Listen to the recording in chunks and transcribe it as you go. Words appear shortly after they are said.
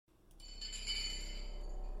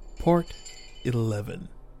Part 11.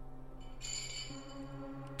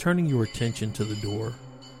 Turning your attention to the door,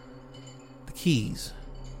 the keys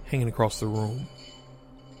hanging across the room,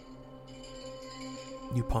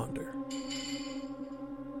 you ponder.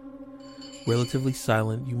 Relatively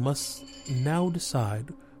silent, you must now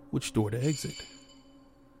decide which door to exit.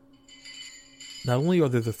 Not only are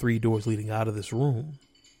there the 3 doors leading out of this room,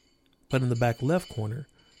 but in the back left corner,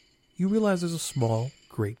 you realize there's a small,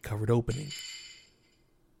 grate covered opening.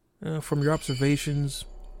 From your observations,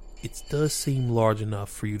 it does seem large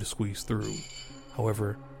enough for you to squeeze through.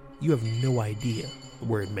 However, you have no idea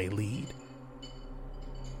where it may lead.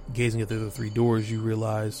 Gazing at the other 3 doors, you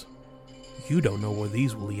realize you don't know where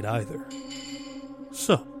these will lead either.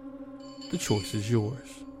 So, the choice is yours.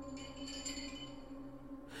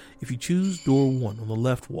 If you choose door 1 on the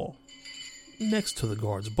left wall, next to the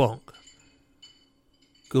guard's bunk,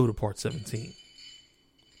 go to part 17.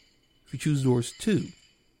 If you choose doors 2,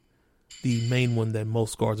 the main one that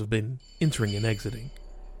most guards have been entering and exiting,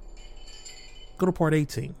 go to part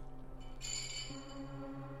 18.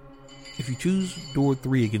 If you choose door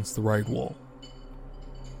 3 against the right wall,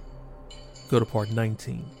 go to part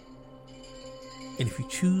 19. And if you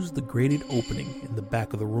choose the grated opening in the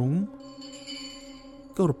back of the room,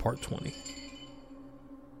 go to part 20.